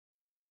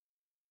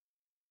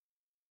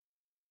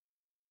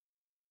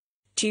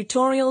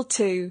Tutorial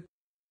 2.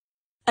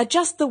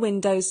 Adjust the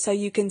windows so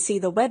you can see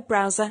the web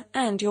browser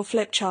and your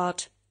flip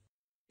chart.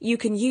 You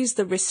can use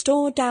the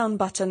Restore Down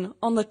button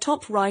on the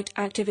top right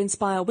Active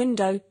Inspire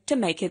window to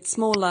make it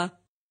smaller.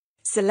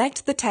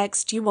 Select the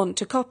text you want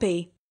to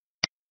copy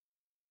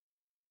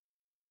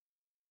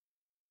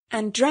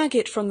and drag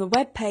it from the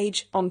web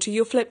page onto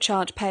your flip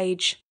chart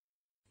page.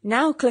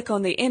 Now click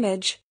on the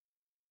image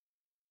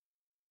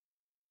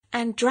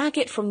and drag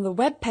it from the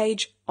web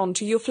page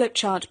onto your flip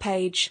chart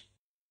page.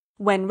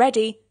 When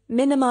ready,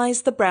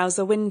 minimize the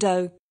browser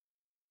window.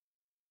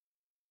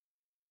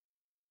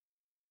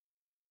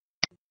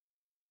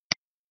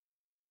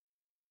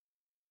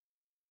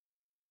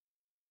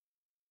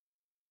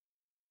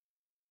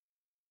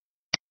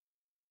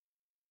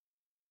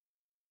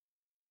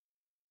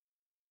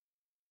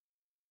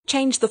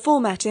 Change the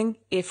formatting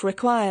if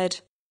required.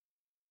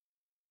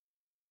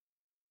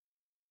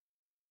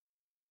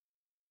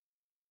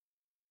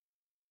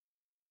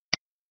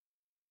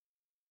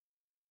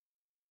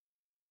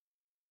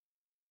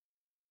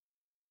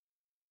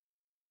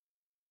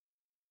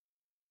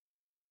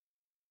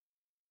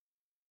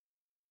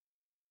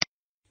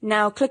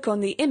 Now click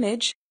on the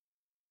image,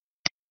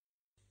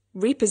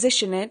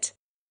 reposition it,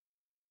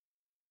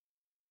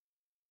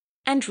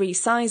 and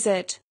resize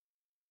it.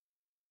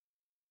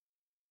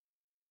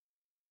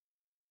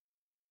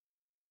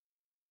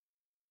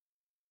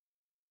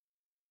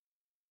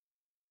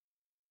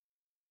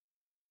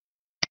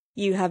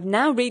 You have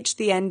now reached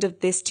the end of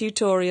this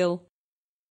tutorial.